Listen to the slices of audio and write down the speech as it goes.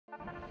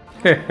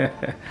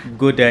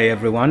Good day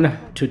everyone.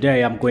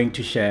 Today I'm going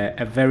to share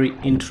a very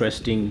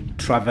interesting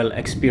travel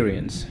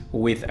experience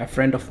with a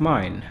friend of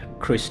mine,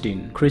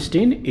 Kristina.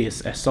 Kristina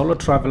is a solo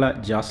traveler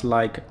just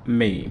like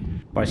me,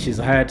 but she's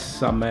had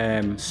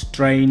some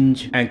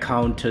strange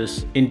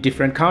encounters in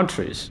different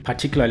countries,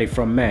 particularly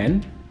from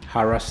men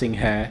harassing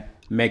her,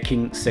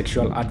 making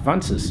sexual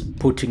advances,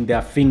 putting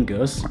their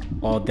fingers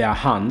or their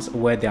hands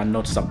where they are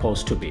not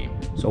supposed to be.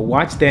 So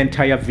watch the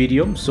entire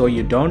video so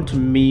you don't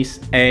miss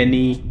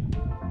any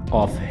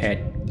of her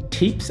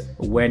tips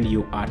when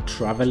you are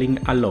traveling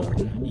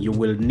alone. You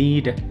will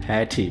need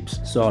her tips.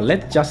 So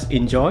let's just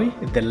enjoy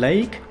the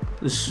lake,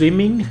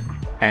 swimming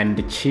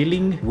and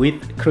chilling with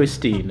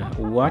Kristina.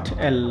 What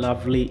a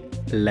lovely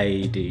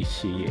lady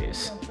she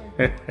is.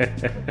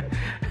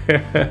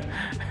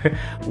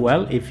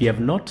 Well, if you have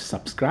not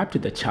subscribed to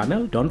the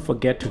channel, don't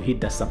forget to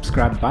hit the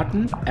subscribe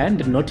button and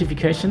the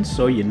notifications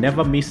so you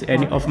never miss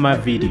any of my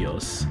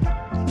videos.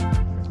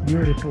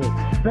 Beautiful.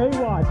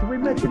 Baywatch, we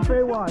mentioned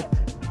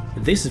Baywatch.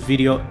 This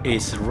video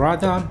is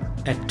rather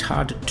a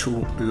tad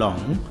too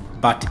long,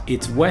 but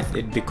it's worth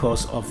it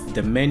because of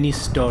the many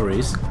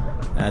stories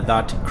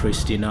that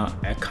Kristina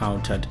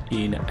encountered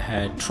in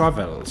her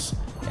travels,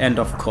 and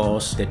of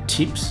course the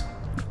tips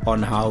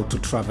on how to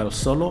travel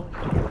solo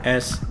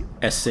as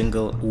a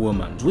single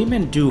woman.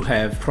 Women do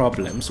have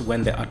problems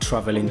when they are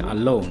traveling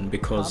alone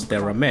because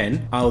there are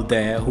men out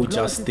there who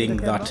just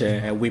think that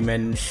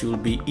women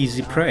should be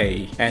easy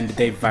prey and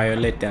they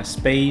violate their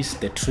space,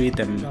 they treat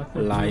them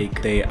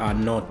like they are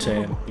not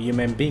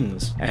human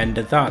beings, and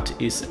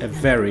that is a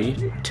very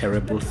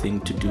terrible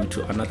thing to do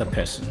to another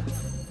person.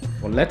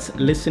 Well, let's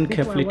listen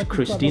carefully to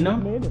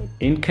Kristina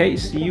in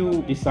case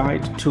you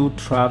decide to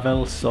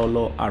travel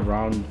solo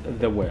around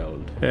the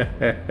world.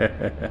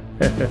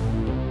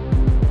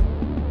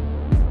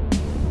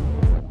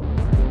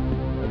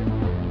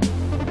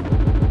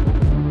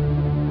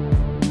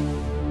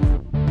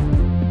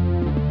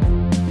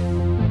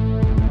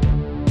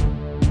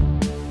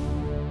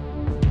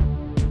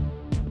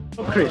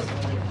 Chris,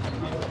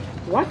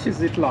 what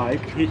is it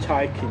like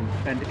hitchhiking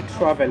and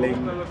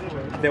traveling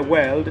the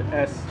world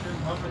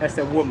as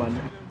a woman?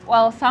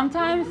 Well,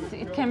 sometimes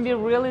it can be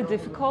really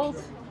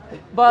difficult,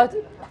 but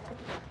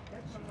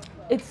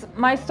it's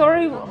my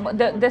story.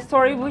 The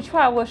story which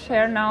I will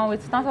share now.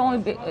 It's not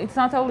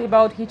only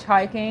about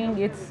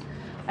hitchhiking.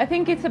 I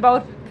think it's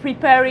about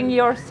preparing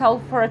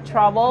yourself for a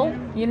travel.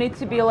 You need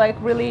to be like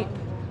really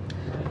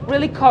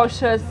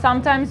cautious.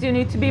 Sometimes you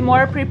need to be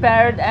more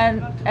prepared,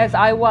 and as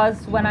I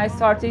was when I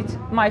started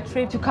my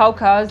trip to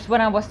Caucasus when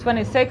I was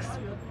 26.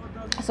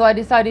 So I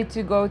decided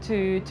to go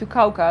to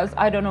Caucasus.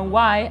 I don't know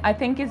why. I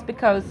think it's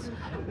because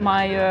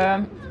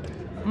my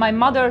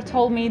mother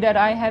told me that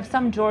I have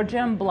some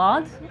Georgian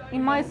blood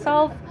in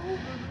myself.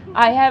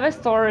 I have a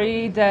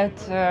story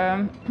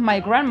that my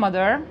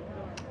grandmother,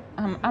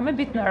 I'm a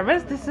bit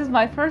nervous. This is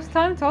my first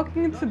time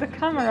talking to the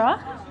camera.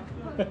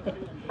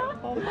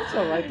 Oh, that's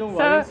all right, don't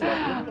worry. So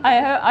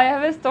I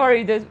have a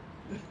story that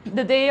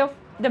the day of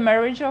the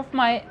marriage of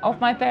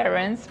my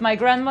parents, my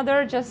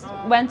grandmother just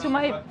went to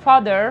my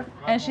father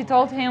and she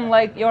told him,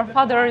 like, your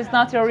father is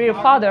not your real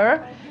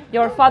father,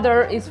 your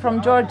father is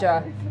from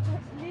Georgia.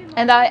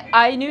 And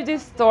I knew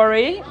this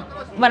story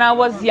when I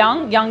was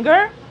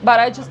younger, but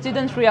I just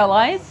didn't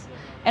realize.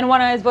 And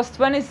when I was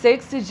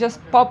 26, it just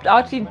popped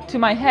out into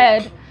my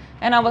head,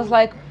 and I was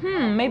like,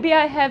 maybe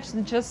I have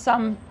just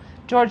some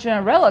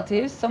Georgian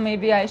relatives, so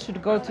maybe I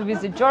should go to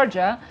visit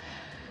Georgia.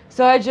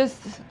 So I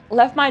just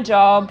left my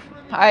job,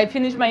 I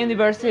finished my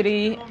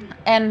university,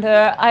 and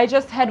I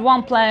just had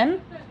one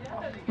plan.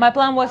 My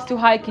plan was to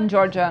hike in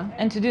Georgia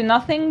and to do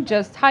nothing,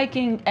 just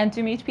hiking and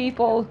to meet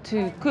people,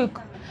 to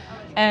cook,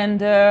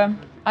 and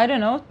I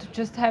don't know, to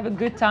just have a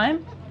good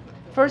time.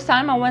 First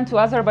time I went to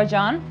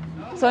Azerbaijan.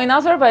 So in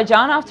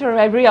Azerbaijan, after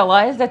I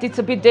realized that it's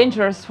a bit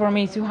dangerous for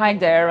me to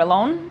hike there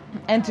alone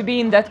and to be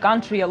in that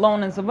country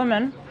alone as a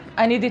woman,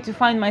 I needed to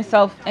find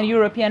myself a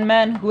European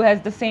man who has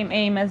the same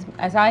aim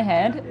as I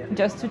had,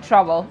 just to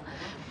travel.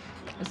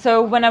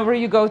 So whenever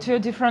you go to a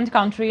different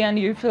country and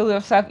you feel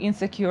yourself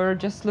insecure,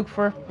 just look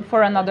for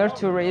another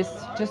tourist,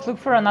 just look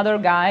for another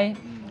guy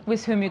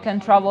with whom you can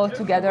travel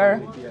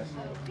together.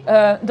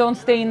 Don't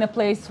stay in a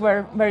place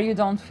where you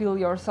don't feel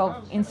yourself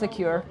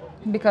insecure,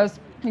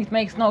 because it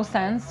makes no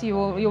sense. You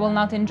will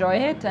not enjoy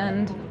it,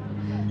 and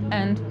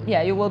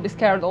yeah, you will be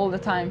scared all the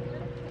time.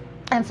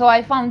 And so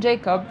I found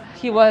Jacob.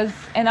 He was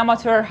an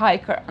amateur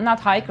hiker, not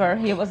hiker,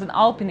 he was an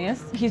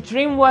alpinist. His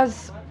dream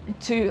was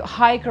to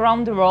hike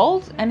around the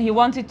world, and he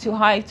wanted to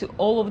hike to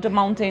all of the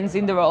mountains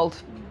in the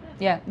world.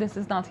 Yeah, this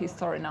is not his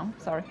story now,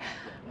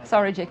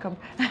 sorry Jacob.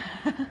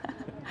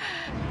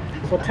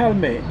 So tell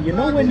me, you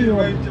know, when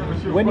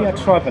you are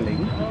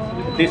traveling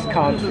these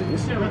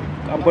countries,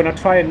 I'm gonna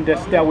try and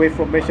stay away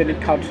from mentioning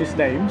countries'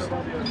 names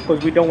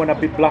because we don't want to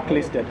be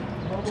blacklisted.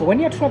 So when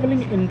you're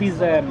traveling in these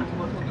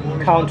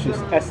countries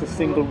as a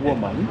single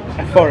woman,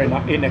 a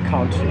foreigner in a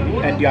country,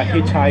 and you are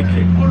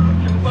hitchhiking,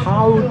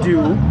 how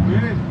do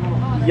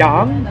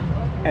young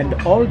and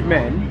old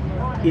men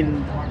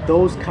in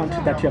those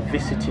countries that you're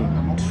visiting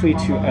treat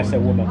you as a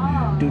woman?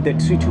 Do they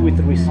treat you with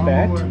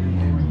respect?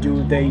 Do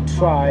they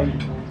try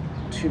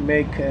to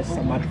make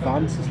some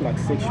advances, like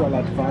sexual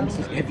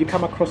advances? Have you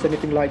come across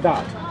anything like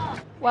that?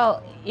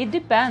 Well, it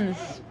depends,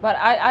 but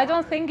I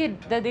don't think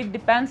that it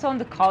depends on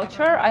the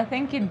culture. I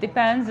think it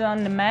depends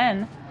on the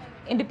man.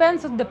 It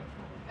depends on the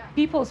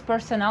people's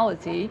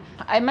personality.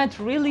 I met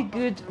really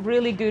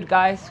good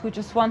guys who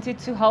just wanted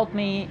to help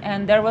me,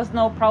 and there was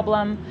no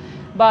problem.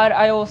 But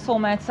I also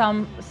met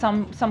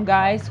some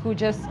guys who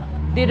just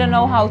didn't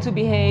know how to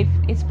behave.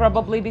 It's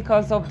probably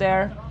because of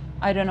their,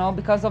 I don't know,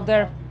 because of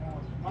their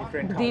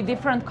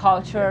different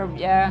culture,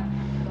 yeah.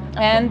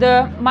 And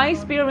my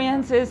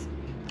experience is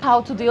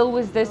how to deal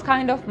with this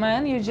kind of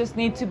man. You just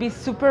need to be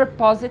super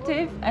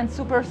positive and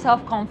super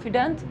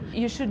self-confident.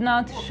 You should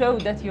not show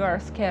that you are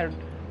scared.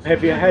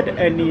 Have you had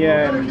any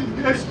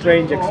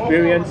strange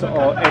experience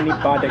or any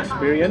bad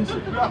experience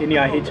in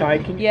your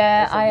hitchhiking?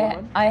 Yeah,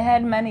 I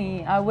had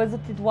many. I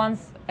visited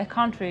once a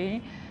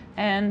country,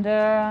 and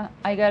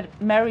I got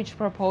marriage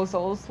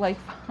proposals, like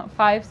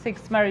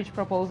 5-6 marriage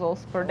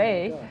proposals per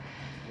day.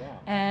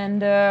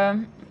 And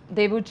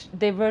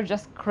they were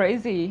just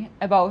crazy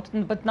about,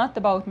 but not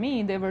about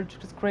me. They were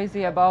just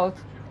crazy about,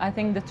 I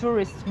think, the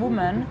tourist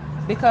woman,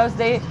 because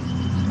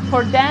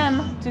for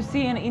them to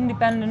see an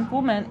independent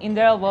woman in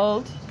their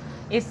world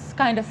is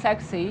kind of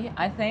sexy,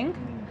 I think,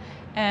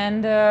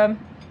 and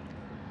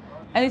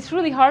it's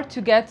really hard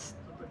to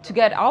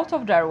get out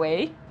of their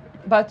way,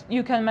 but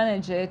you can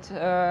manage it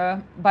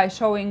by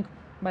showing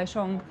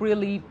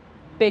really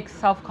big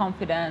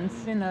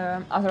self-confidence. In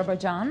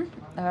Azerbaijan,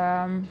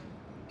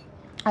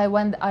 I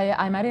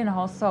met in a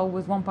hostel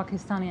with one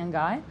Pakistani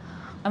guy,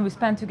 and we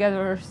spent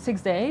together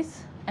 6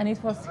 days, and it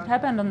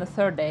happened on the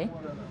third day.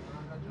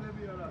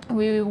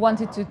 We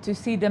wanted to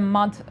see the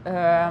mud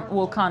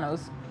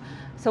volcanoes.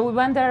 So we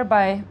went there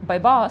by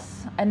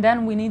bus, and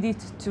then we needed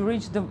to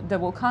reach the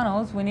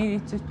volcanoes. We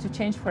needed to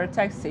change for a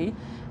taxi,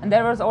 and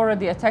there was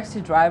already a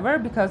taxi driver,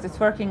 because it's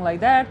working like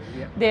that.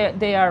 Yeah.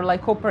 They are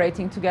like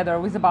cooperating together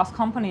with the bus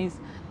companies,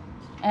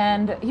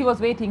 and he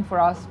was waiting for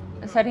us,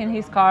 sat in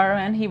his car,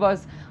 and he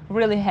was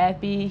really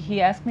happy.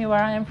 He asked me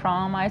where I am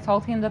from. I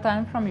told him that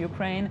I'm from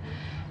Ukraine,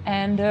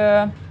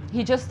 and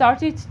he just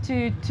started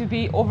to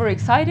be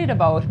overexcited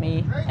about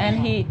me, and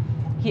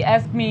he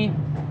asked me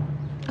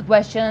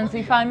questions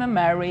if I'm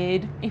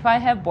married, if I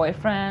have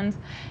boyfriends,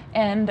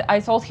 and I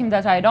told him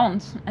that I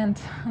don't, and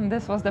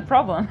this was the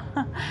problem.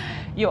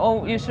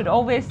 You should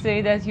always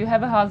say that you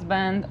have a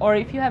husband, or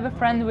if you have a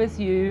friend with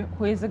you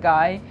who is a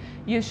guy,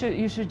 you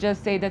should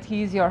just say that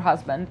he is your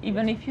husband,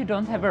 even if you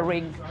don't have a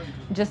ring.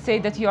 Just say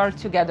that you are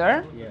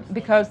together,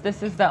 because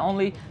this is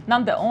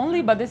not the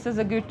only, but this is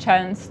a good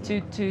chance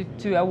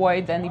to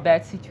avoid any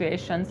bad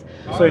situations.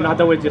 So in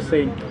other words, you're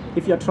saying,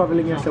 if you're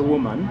traveling as a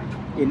woman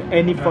in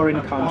any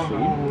foreign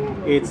country,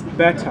 it's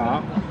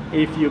better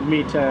if you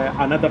meet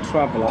another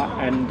traveler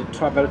and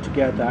travel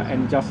together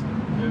and just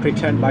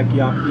pretend like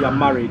you're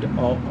married,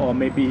 or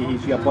maybe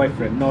he's your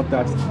boyfriend. Not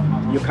that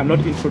you cannot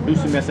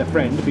introduce him as a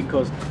friend,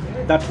 because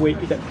that way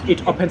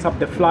it opens up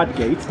the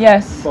floodgates.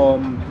 Yes.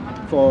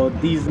 For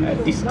these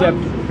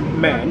disturbed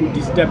men,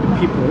 disturbed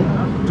people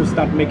to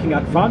start making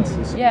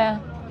advances. Yeah.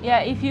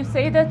 If you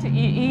say that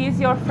he is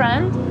your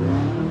friend,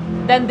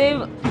 then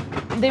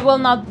they will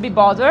not be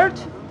bothered.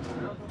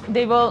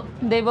 They will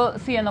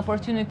see an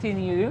opportunity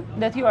in you,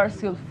 that you are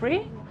still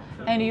free,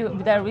 and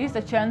there is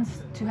a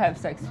chance to have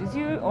sex with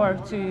you, or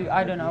to,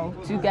 I don't know,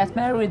 to get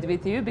married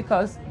with you,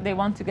 because they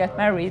want to get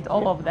married.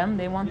 All of them,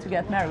 they want to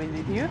get married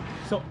with you.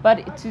 So,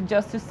 but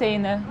to stay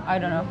in a, I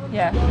don't know,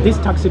 yeah. This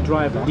taxi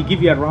driver, did he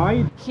give you a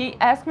ride? He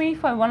asked me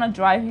if I want to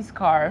drive his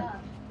car,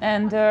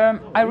 and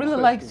I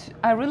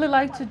really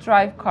like to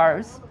drive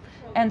cars,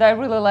 and I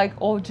really like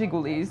old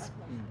Jigulis.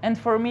 And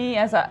for me,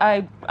 as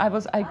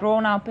I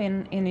grown up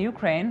in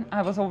Ukraine,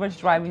 I was always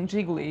driving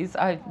Jigulis.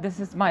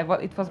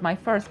 It was my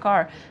first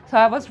car, so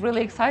I was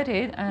really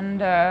excited,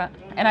 and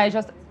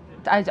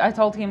I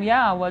told him,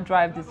 yeah, I will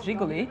drive this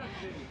Jiguli,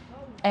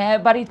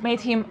 but it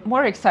made him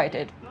more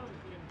excited,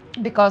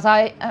 because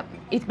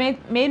it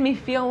made me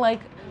feel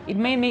like, it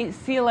made me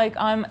feel like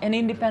I'm an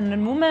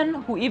independent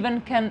woman who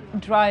even can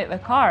drive a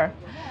car,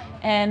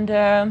 and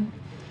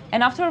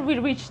after we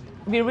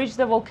reached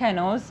the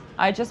volcanoes,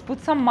 I just put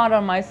some mud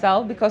on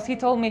myself, because he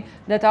told me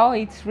that, oh,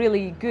 it's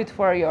really good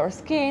for your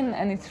skin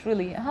and it's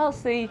really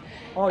healthy.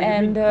 Oh, you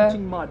mean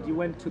putting mud? You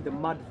went to the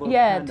mud volcano?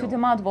 Yeah, to the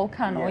mud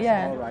volcano, yes,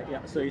 yeah. All right,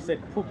 yeah. So you said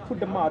put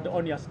the mud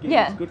on your skin.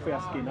 Yeah. It's good for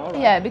your skin, all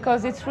right. Yeah,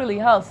 because it's really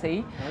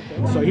healthy.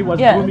 Okay. So he was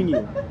grooming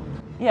you?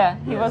 Yeah,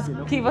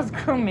 he was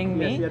grooming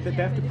me. Yes, they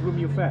have to groom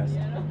you first.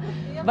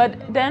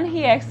 But then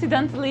he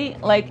accidentally,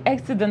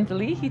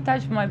 he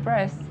touched my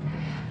breast.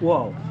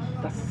 Wow,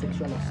 that's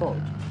sexual assault.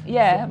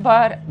 Yeah,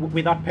 but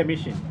without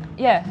permission.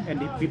 Yeah.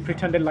 And he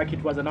pretended like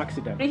it was an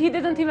accident. He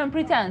didn't even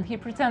pretend. He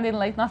pretended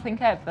like nothing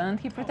happened.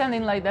 He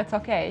pretended like that's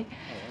okay.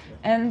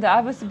 And I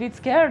was a bit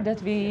scared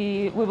that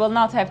we will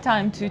not have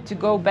time to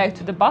go back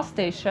to the bus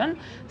station.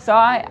 So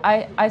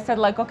I said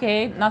like,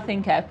 okay,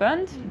 nothing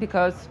happened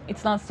because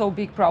it's not so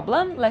big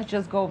problem. Let's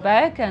just go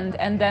back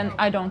and then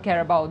I don't care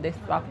about this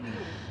stuff.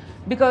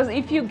 Because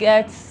if you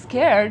get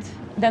scared,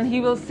 then he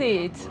will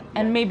see it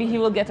and maybe he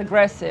will get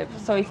aggressive.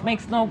 So it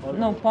makes no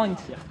point.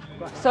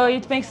 So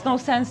it makes no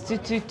sense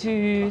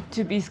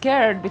to be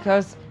scared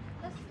because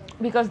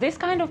this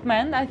kind of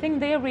men, I think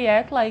they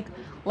react like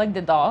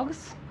the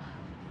dogs.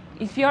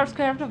 If you are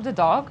scared of the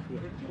dog,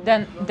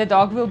 then the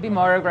dog will be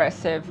more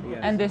aggressive,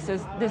 and this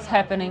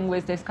happening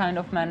with this kind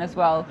of man as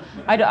well.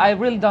 I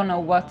really don't know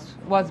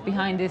what's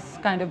behind this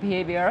kind of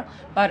behavior,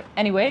 but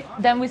anyway,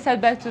 then we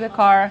sat back to the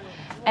car,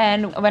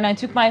 and when I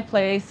took my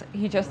place,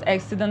 he just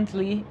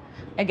accidentally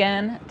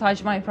again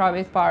touched my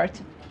private part.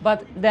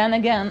 But then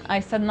again, I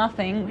said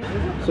nothing.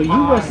 So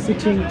you were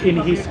sitting in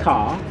his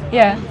car.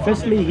 Yeah.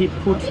 Firstly, he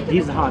put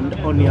his hand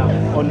on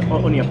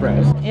your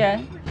breast.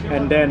 Yeah.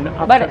 And then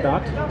after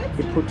that,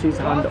 he put his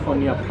hand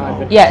on your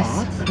private Yes,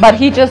 part. but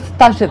he just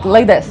touched it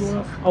like this.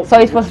 Oh. So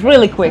it was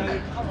really quick.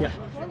 Yeah.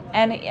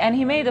 And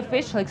he made a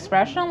facial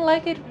expression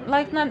like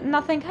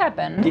nothing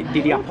happened.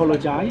 Did he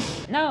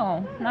apologize?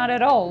 No, not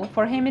at all.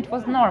 For him it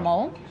was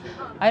normal.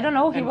 I don't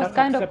know, he And was that's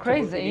kind of acceptable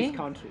in crazy. this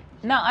country?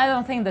 No, I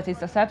don't think that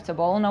it's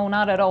acceptable. No,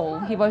 not at all.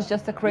 He was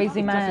just a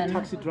crazy Just a man.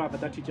 taxi driver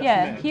that you just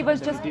Yeah, met, he was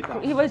and then just did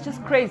that. he was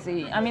just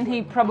crazy. I mean,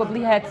 he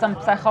probably had some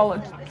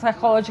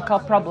psychological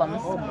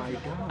problems. Oh my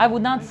God. I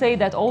would not say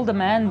that all the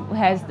men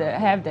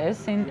have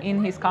this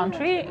in his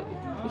country.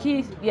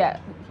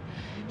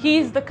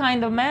 He's the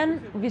kind of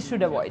man we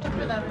should avoid.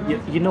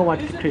 You know what,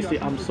 Christy,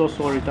 I'm so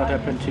sorry that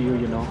happened to you,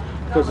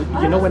 because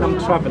when I'm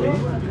traveling,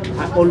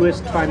 I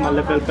always try my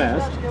level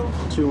best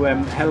to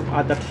help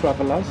other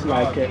travelers,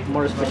 like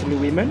more especially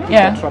women, if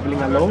they're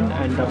traveling alone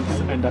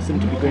and I seem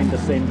to be going the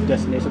same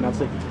destination. I'll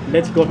say,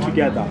 let's go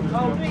together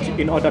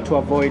in order to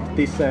avoid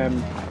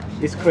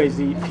these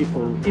crazy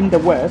people. In the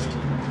West,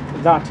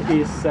 that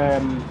is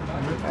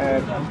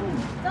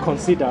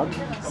considered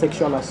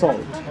sexual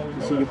assault.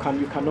 So you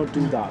cannot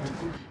do that.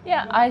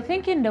 Yeah, I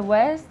think in the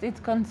West it's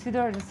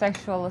considered a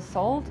sexual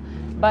assault,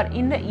 but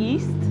in the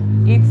East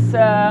it's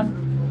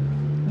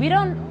we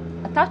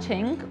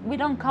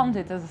don't count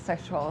it as a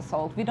sexual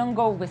assault. We don't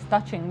go with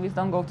touching. We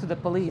don't go to the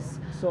police.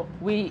 So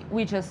we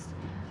just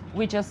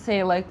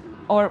say like,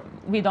 or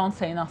we don't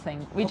say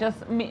nothing. We just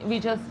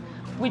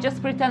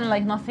pretend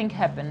like nothing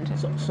happened.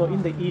 So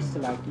in the East,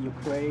 like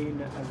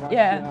Ukraine, Russia.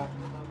 Yeah.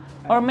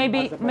 Or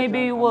maybe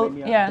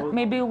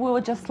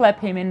we'll just slap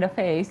him in the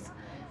face.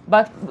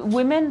 But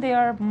women, they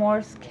are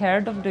more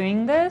scared of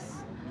doing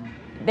this.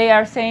 They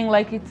are saying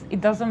like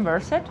it doesn't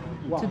worth it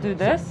to do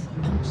this.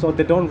 So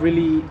they don't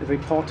really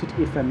report it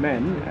if a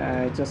man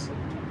just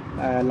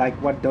like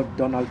what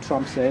Donald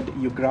Trump said,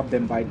 you grab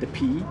them by the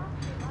pee.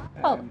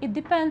 Well, it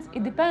depends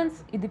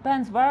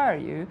where are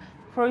you.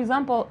 For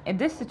example, in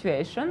this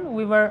situation,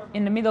 we were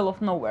in the middle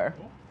of nowhere,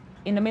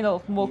 in the middle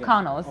of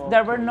volcanoes. Yeah.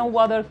 There were no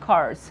other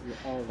cars. Yeah.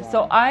 Oh, wow.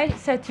 So I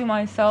said to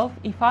myself,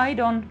 if I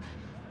don't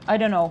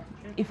know,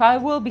 if I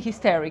will be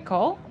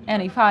hysterical,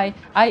 and if I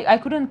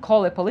couldn't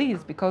call the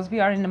police because we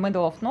are in the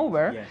middle of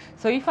nowhere. Yes.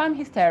 So if I'm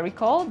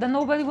hysterical, then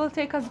nobody will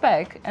take us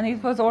back, and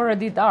it was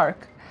already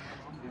dark.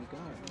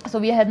 So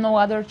we had no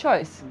other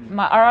choice.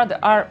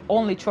 Our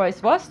only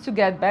choice was to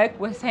get back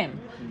with him.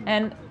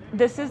 And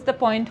this is the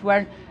point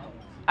where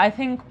I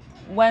think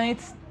when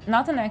it's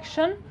not an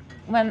action,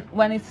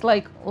 when it's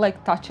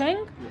like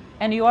touching,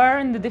 and you are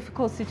in the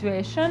difficult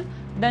situation,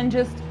 then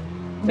just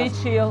be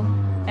chill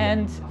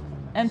and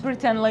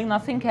pretend like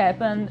nothing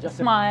happened, just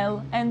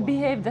smile and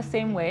behave the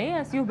same way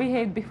as you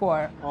behaved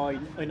before. Or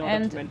in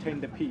order to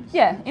maintain the peace.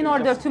 Yeah, in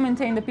order to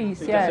maintain the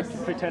peace, yes.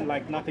 Just pretend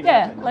like nothing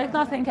happened. Yeah, like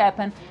nothing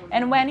happened.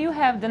 And when you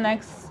have the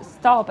next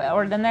stop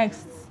or the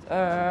next,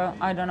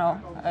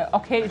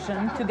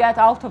 occasion to get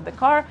out of the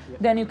car,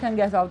 then you can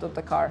get out of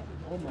the car.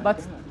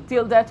 But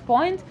till that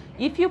point,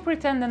 if you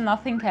pretend that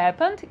nothing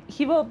happened,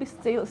 he will be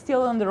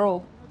still on the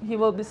road. He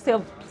will be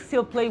still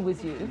play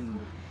with you.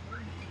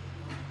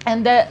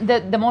 And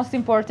the most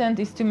important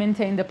is to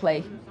maintain the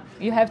play.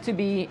 You have to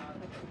be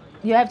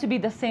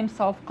the same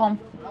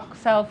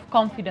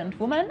self-confident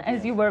woman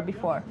as you were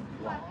before.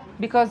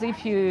 Because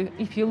if you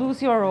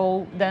lose your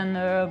role,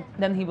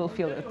 then he will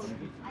feel it.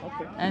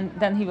 Okay. And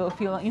then he will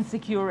feel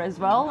insecure as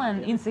well,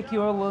 and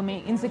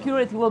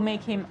insecurity will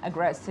make him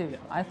aggressive,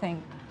 I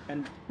think.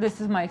 And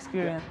this is my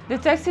experience. The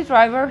taxi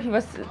driver, he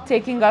was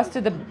taking us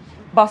to the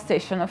bus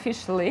station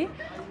officially,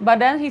 but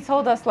then he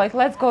told us like,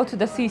 let's go to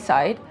the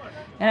seaside.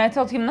 And I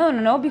told him,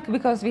 no,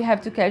 because we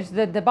have to catch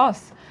the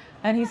bus.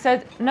 And he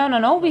said,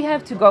 no, we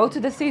have to go to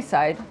the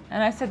seaside.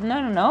 And I said,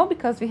 no,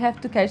 because we have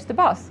to catch the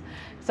bus.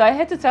 So I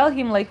had to tell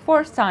him like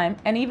 4th time,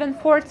 and even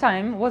 4th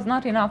time was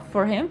not enough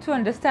for him to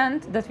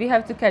understand that we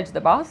have to catch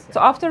the bus. So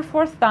after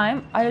 4th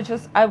time,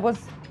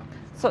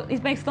 so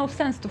it makes no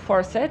sense to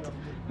force it,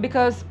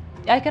 because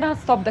I cannot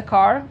stop the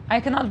car.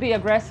 I cannot be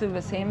aggressive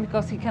with him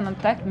because he can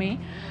attack me.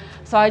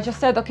 So I just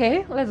said,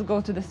 okay, let's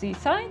go to the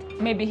seaside.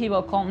 Maybe he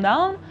will calm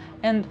down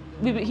and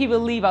he will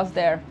leave us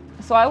there.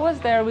 So I was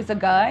there with a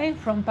guy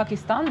from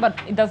Pakistan, but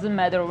it doesn't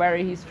matter where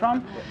he's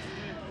from.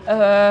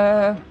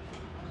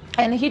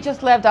 And he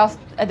just left us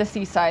at the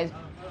seaside.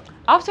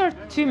 After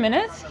 2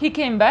 minutes, he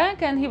came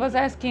back and he was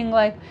asking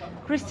like,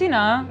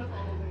 Kristina,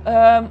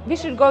 we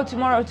should go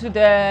tomorrow to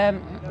the.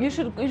 You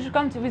should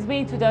come with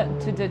me to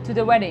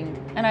the wedding.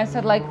 And I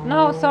said like,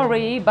 no,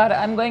 sorry, but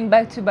I'm going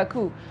back to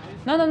Baku.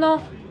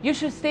 No, you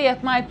should stay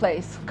at my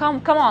place.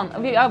 Come on,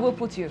 I will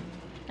put you.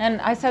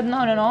 And I said,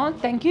 no,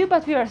 thank you,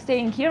 but we are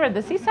staying here at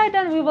the seaside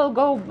and we will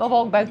go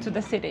walk back to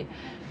the city.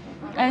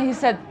 And he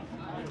said,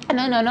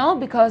 no,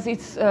 because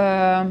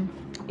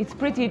it's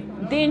pretty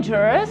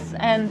dangerous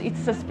and it's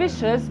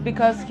suspicious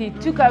because he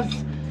took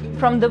us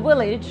from the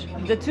village,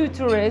 the 2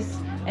 tourists,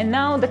 and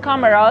now the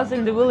cameras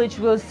in the village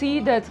will see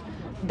that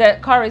the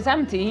car is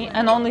empty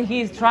and only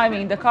he is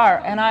driving the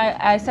car. And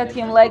I said to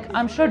him like,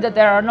 I'm sure that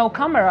there are no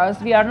cameras,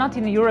 we are not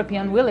in a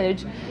European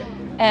village.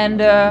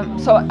 And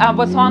so I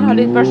was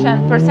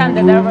 100%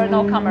 that there were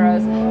no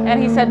cameras.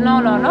 And he said no,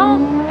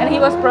 and he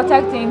was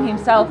protecting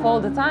himself all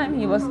the time.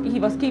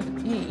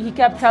 He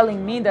kept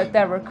telling me that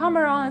there were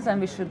cameras and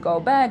we should go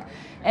back.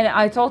 And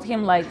I told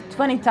him like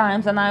 20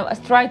 times, and I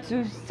tried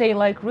to stay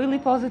like really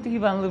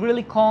positive and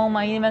really calm.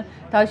 I even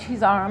touched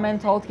his arm and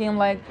told him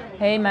like,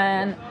 hey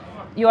man,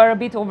 you are a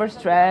bit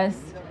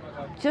overstressed.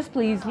 Just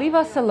please leave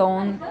us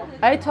alone.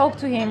 I talked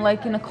to him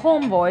like in a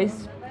calm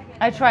voice.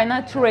 I try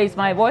not to raise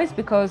my voice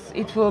because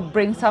it will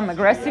bring some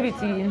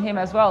aggressivity in him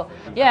as well.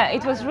 Yeah,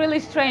 it was really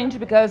strange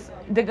because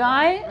the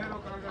guy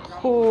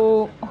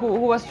who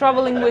was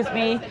traveling with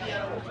me,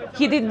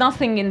 he did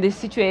nothing in this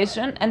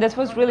situation, and that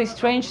was really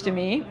strange to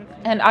me.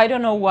 And I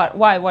don't know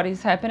what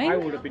is happening. I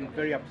would have been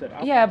very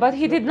upset. Yeah, but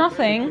he did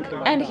nothing,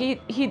 and he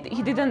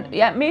didn't.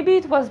 Yeah, maybe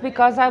it was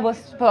because I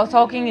was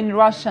talking in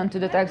Russian to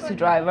the taxi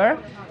driver.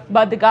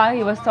 But the guy,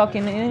 he was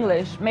talking in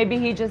English. Maybe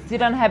he just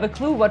didn't have a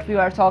clue what we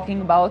were talking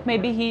about.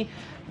 Maybe he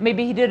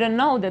didn't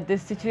know that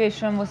this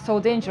situation was so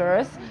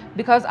dangerous,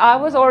 because I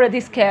was already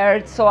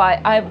scared. So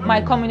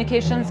my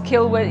communication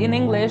skill in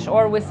English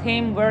or with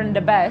him weren't the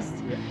best,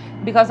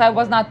 because I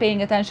was not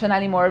paying attention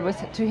anymore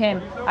to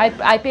him.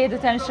 I paid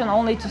attention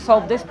only to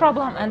solve this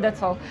problem, and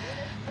that's all.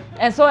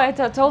 And so I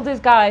told this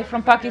guy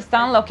from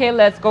Pakistan, okay,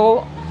 let's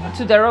go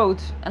to the road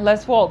and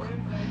let's walk.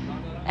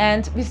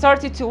 And we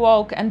started to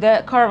walk, and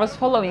the car was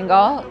following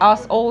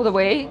us all the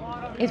way.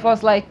 It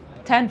was like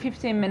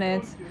 10-15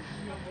 minutes.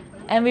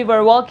 And we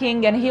were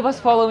walking, and he was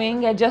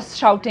following and just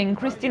shouting,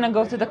 Kristina,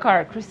 go to the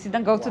car,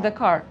 Kristina, go to the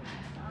car.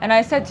 And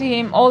I said to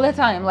him all the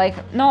time, like,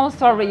 no,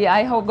 sorry,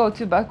 I go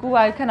to Baku,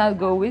 I cannot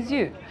go with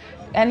you.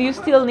 And you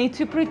still need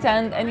to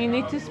pretend, and you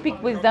need to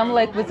speak with them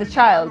like with a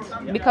child.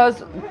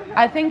 Because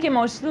I think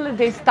emotionally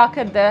they stuck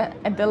at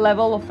the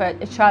level of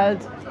a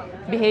child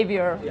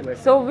behavior.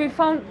 So we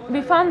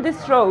found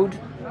this road,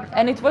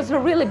 and it was a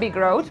really big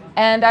road,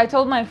 and I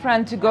told my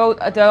friend to go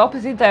the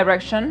opposite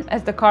direction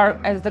as the car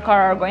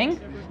are going,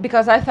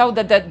 because I thought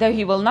that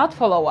he will not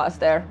follow us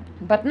there.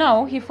 But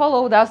no, he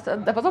followed us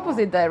the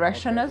opposite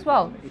direction as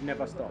well.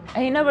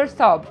 He never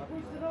stopped.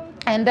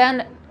 And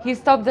then he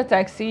stopped the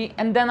taxi,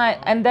 and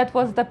that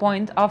was the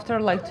point after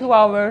like 2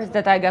 hours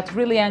that I got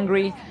really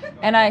angry,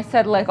 and I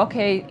said like,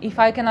 okay, if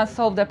I cannot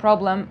solve the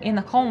problem in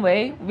a calm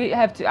way,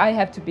 I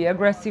have to be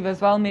aggressive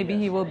as well. Maybe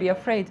he will be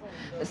afraid.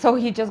 So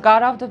he just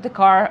got out of the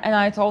car, and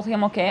I told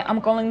him, okay, I'm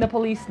calling the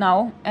police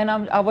now. And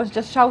I was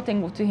just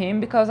shouting to him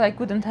because I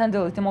couldn't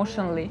handle it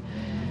emotionally,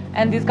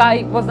 and this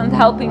guy wasn't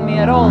helping me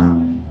at all.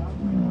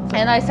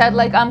 And I said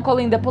like, I'm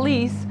calling the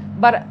police,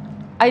 but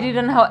I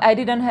didn't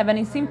have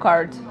any SIM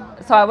card.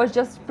 So I was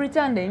just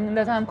pretending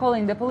that I'm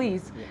calling the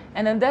police.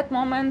 And in that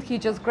moment, he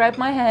just grabbed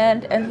my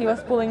hand and he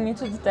was pulling me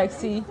to the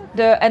taxi.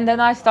 And then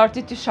I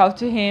started to shout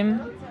to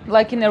him,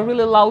 like in a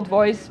really loud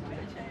voice.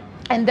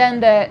 And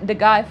then the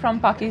guy from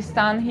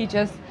Pakistan, he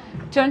just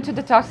turned to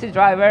the taxi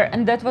driver.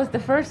 And that was the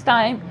first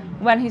time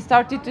when he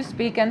started to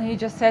speak, and he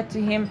just said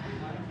to him,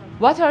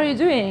 what are you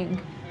doing?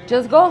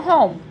 Just go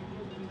home.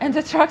 And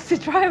the taxi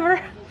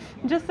driver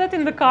just sat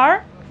in the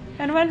car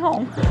and went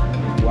home.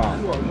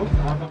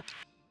 Wow.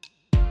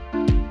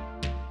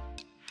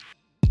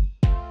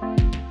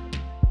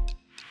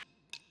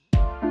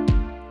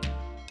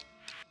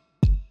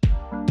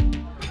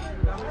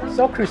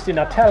 So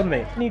Kristina, tell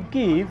me, can you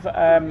give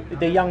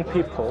the young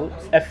people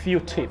a few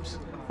tips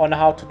on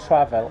how to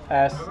travel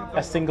as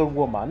a single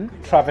woman,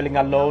 traveling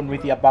alone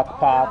with your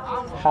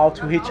backpack, how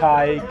to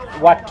hitchhike,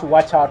 what to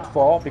watch out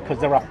for, because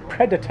there are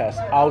predators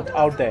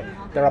out there.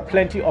 There are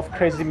plenty of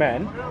crazy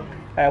men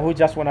who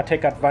just want to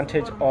take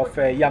advantage of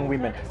young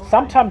women.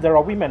 Sometimes there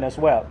are women as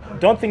well.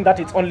 Don't think that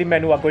it's only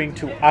men who are going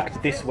to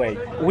act this way.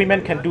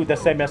 Women can do the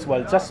same as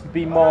well. Just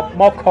be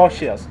more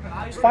cautious.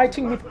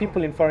 Fighting with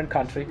people in foreign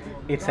country,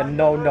 it's a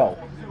no-no.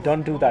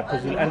 Don't do that,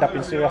 because you'll end up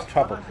in serious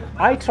trouble.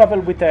 I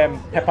travel with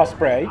pepper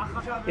spray.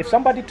 If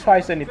somebody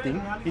tries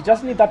anything, you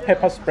just need that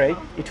pepper spray.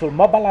 It will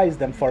mobilize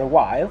them for a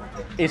while.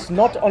 It's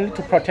not only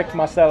to protect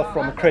myself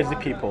from crazy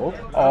people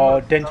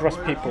or dangerous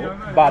people,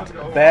 but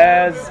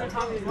bears,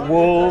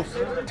 wolves,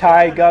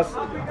 tigers,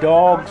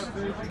 dogs,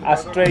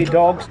 stray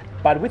dogs.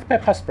 But with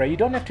pepper spray, you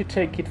don't have to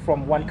take it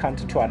from one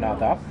country to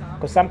another,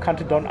 because some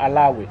countries don't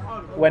allow it.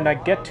 When I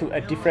get to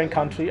a different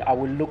country, I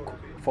will look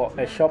for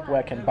a shop where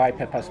I can buy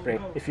pepper spray.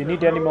 If you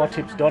need any more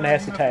tips, don't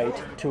hesitate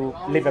to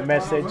leave a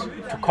message,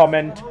 to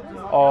comment,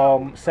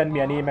 or send me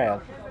an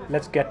email.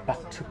 Let's get back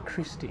to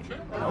Kristina.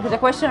 The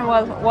question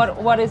was,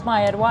 what is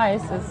my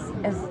advice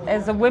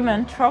as a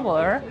woman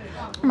traveler?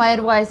 My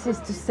advice is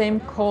to stay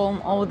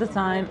calm all the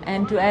time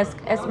and to ask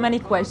as many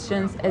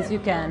questions as you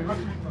can.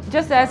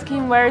 Just ask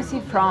him where is he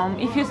from,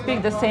 if you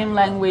speak the same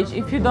language.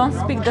 If you don't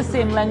speak the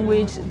same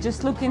language,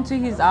 just look into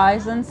his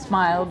eyes and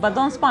smile. But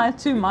don't smile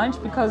too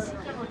much, because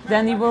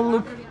then he will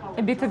look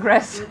a bit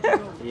aggressive.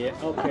 Yeah,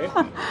 okay.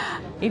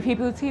 If he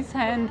puts his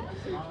hand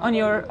on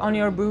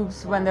your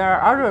boobs when there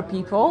are other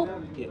people,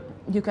 Yeah.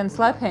 you can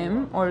slap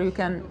him, or you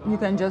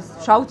can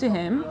just shout to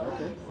him.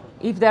 Okay.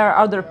 If there are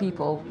other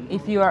people,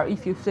 if you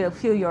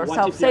feel yourself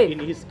What if safe. you're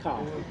in his car?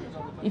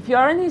 If you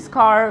are in his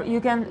car, you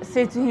can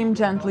say to him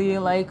gently,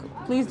 like,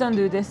 please don't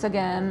do this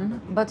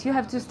again. But you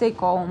have to stay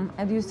calm,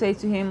 and you say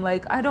to him,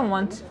 like,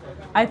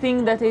 I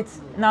think that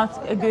it's not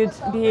a good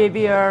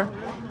behavior,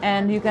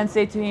 and you can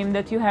say to him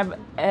that you have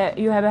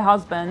a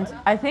husband.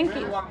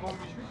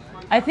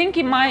 I think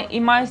in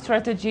my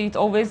strategy, it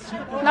always,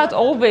 not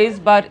always,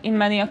 but in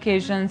many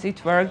occasions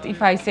it worked.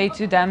 If I say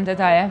to them that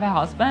I have a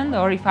husband,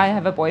 or if I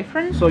have a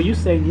boyfriend. So you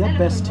say your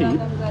best tip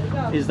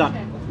is that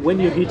when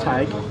you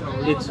hitchhike,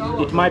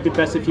 it might be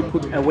best if you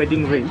put a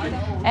wedding ring.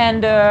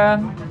 And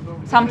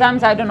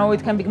sometimes, I don't know,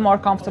 it can be more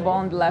comfortable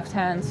on the left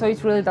hand, so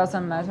it really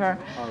doesn't matter.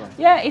 Alright.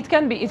 Yeah, it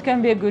can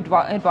be a good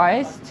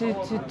advice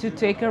to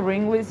take a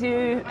ring with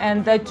you,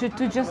 and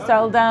to just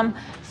tell them.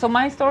 So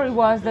my story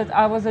was that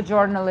I was a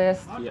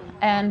journalist, Yeah.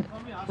 and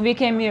we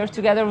came here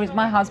together with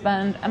my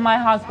husband, and my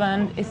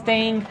husband is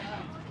staying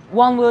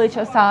one village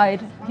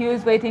aside. He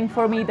was waiting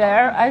for me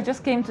there. I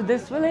just came to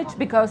this village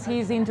because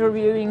he's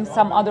interviewing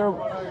some other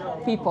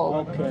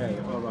people. Okay,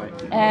 all right.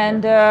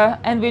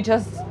 And we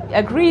just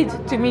agreed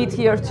to meet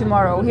here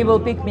tomorrow. He will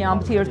pick me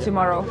up here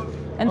tomorrow.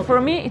 And for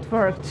me, it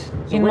worked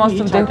So in when most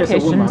you of the hitchhike as a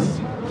woman,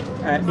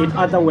 occasions. in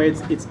other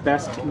words, it's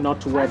best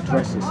not to wear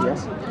dresses,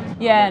 yes?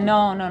 Yeah,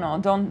 no.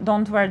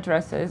 Don't wear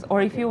dresses.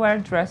 Or if you wear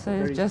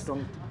dresses, Very just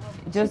strong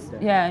just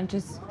there. yeah,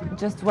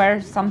 just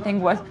wear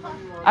something what.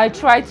 I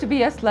tried to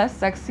be as less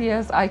sexy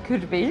as I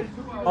could be.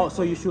 Oh,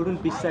 so you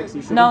shouldn't be sexy.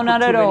 You shouldn't No, put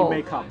not too at many all.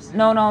 makeups.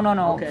 No.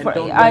 Okay, and For-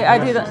 don't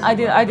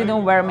wear I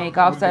didn't wear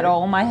makeups at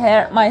all. My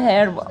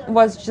hair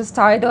was just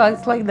tied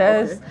like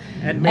this.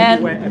 Okay. And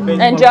maybe wear a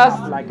baseball and just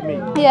cap like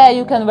me. yeah,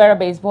 you can wear a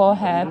baseball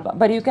hat,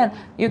 but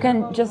you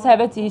can just have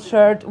a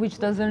t-shirt which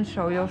doesn't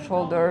show your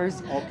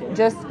shoulders. Okay.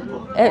 Just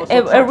Also try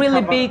a to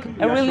really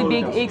cover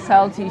big your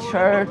XL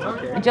t-shirt.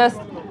 Okay. Just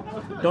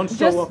Don't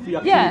show off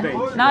your yeah,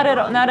 cleavage.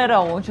 not at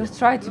all. Just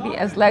try to be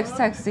as less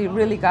sexy,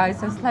 really,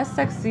 guys, as less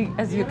sexy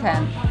as you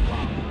can.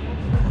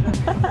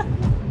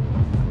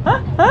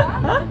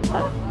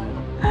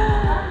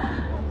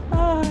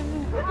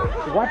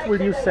 What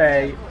will you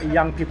say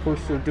young people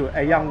should do,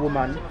 a young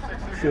woman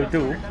should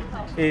do,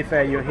 if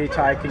you're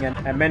hitchhiking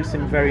and a man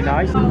seems very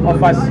nice,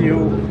 offers you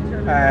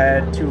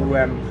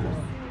to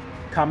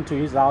come to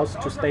his house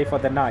to stay for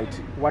the night?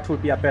 What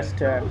would be your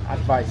best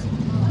advice?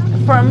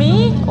 For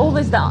me,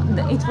 always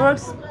it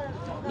works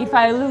if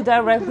I look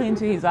directly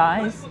into his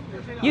eyes.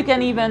 You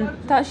can even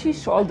touch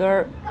his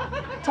shoulder,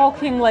 talk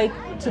him like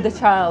to the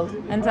child,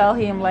 and tell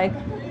him like,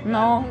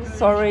 no,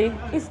 sorry,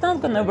 it's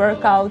not gonna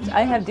work out.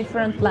 I have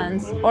different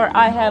plans, or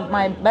I have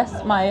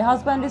my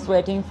husband is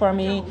waiting for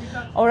me,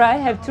 or I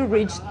have to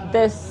reach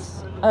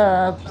this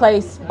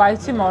place by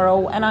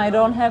tomorrow and I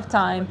don't have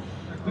time.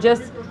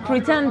 Just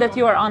pretend that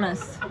you are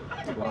honest.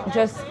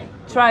 Just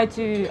try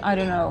to, I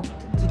don't know,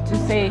 to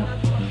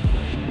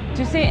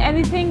say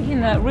anything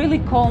in a really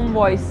calm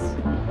voice,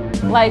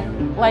 like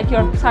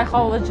your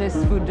psychologist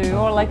would do,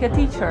 or like a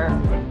teacher.